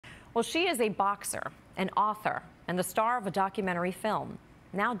Well, she is a boxer, an author, and the star of a documentary film.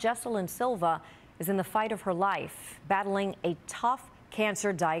 Now Jesselyn Silva is in the fight of her life, battling a tough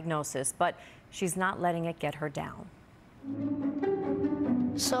cancer diagnosis, but she's not letting it get her down.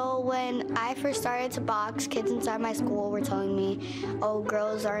 So when I first started to box, kids inside my school were telling me, oh,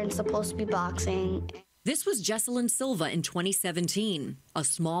 girls aren't supposed to be boxing. This was Jesselyn Silva in 2017, a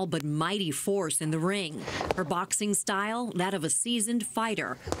small but mighty force in the ring. Her boxing style, that of a seasoned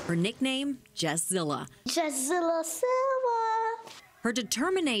fighter. Her nickname, Jeszilla. Jeszilla Silva. Her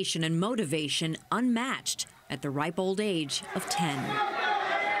determination and motivation unmatched at the ripe old age of 10.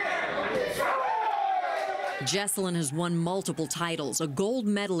 Jesselyn has won multiple titles, a gold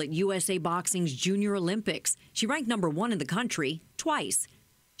medal at USA Boxing's Junior Olympics. She ranked #1 in the country twice.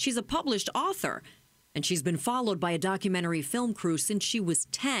 She's a published author, and she's been followed by a documentary film crew since she was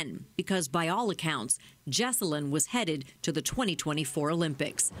 10, because by all accounts, Jesselyn was headed to the 2024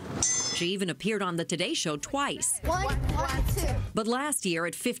 Olympics. She even appeared on the Today Show twice. One, two. But last year,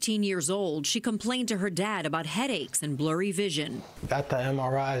 at 15 years old, she complained to her dad about headaches and blurry vision. Got the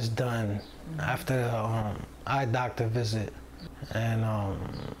MRIs done after the eye doctor visit, and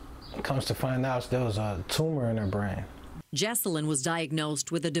comes to find out there was a tumor in her brain. Jesselyn was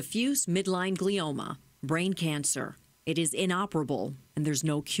diagnosed with a diffuse midline glioma, brain cancer. It is inoperable, and there's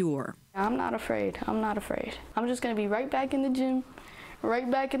no cure. I'm not afraid. I'm not afraid. I'm just going to be right back in the gym, right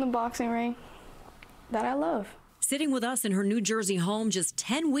back in the boxing ring that I love. Sitting with us in her New Jersey home just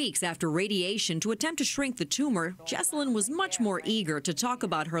 10 weeks after radiation to attempt to shrink the tumor, Jesselyn was much more eager to talk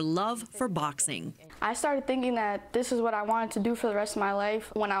about her love for boxing. I started thinking that this is what I wanted to do for the rest of my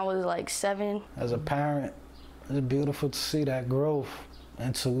life when I was like 7. As a parent, it's beautiful to see that growth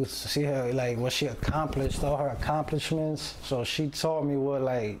and to see her, like, what she accomplished, all her accomplishments. So she taught me what,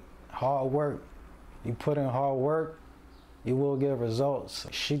 like, hard work. You put in hard work, you will get results.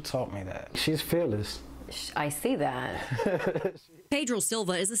 She taught me that. She's fearless. I see that. Pedro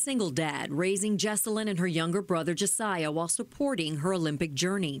Silva is a single dad, raising Jesselyn and her younger brother Josiah while supporting her Olympic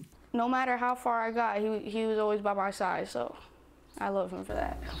journey. No matter how far I got, he was always by my side, so I love him for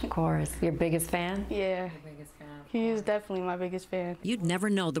that. Of course. Your biggest fan? Yeah. Your biggest fan. He is definitely my biggest fan. You'd never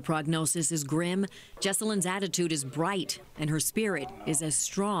know the prognosis is grim. Jesselyn's attitude is bright, and her spirit is as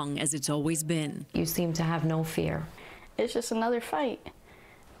strong as it's always been. You seem to have no fear. It's just another fight,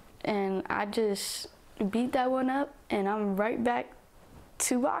 and I just beat that one up, and I'm right back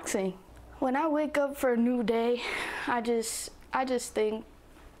to boxing. When I wake up for a new day, I just think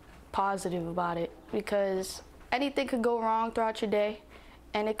positive about it, because anything could go wrong throughout your day,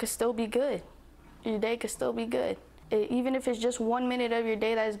 and it could still be good. Your day could still be good. Even if it's just 1 minute of your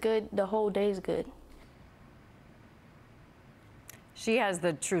day that's good, the whole day is good. She has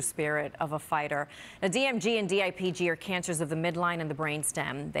the true spirit of a fighter. Now, DMG and DIPG are cancers of the midline and the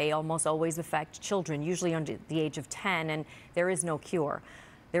brainstem. They almost always affect children, usually under the age of 10, and there is no cure.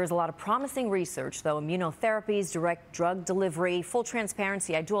 There is a lot of promising research, though, immunotherapies, direct drug delivery. Full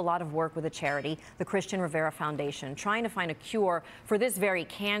transparency, I do a lot of work with a charity, the Cristian Rivera Foundation, trying to find a cure for this very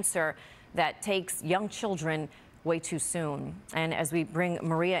cancer that takes young children way too soon. And as we bring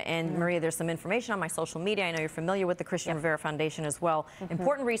Maria in, Maria, there's some information on my social media. I know you're familiar with the Cristian Rivera Foundation as well.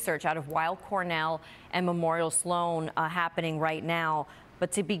 Important research out of Weill Cornell and Memorial Sloan happening right now.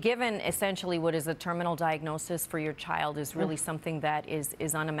 But to be given essentially what is a terminal diagnosis for your child is really something that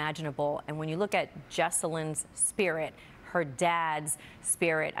is unimaginable. And when you look at Jesselyn's spirit, her dad's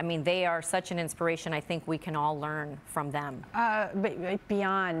spirit, I mean, they are such an inspiration. I think we can all learn from them.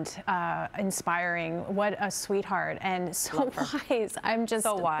 Beyond inspiring, what a sweetheart, and so wise. I'm just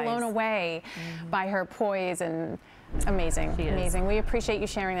blown away by her poise, and amazing, amazing. We appreciate you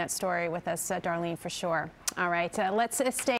sharing that story with us, Darlene, for sure. All right, let's stay.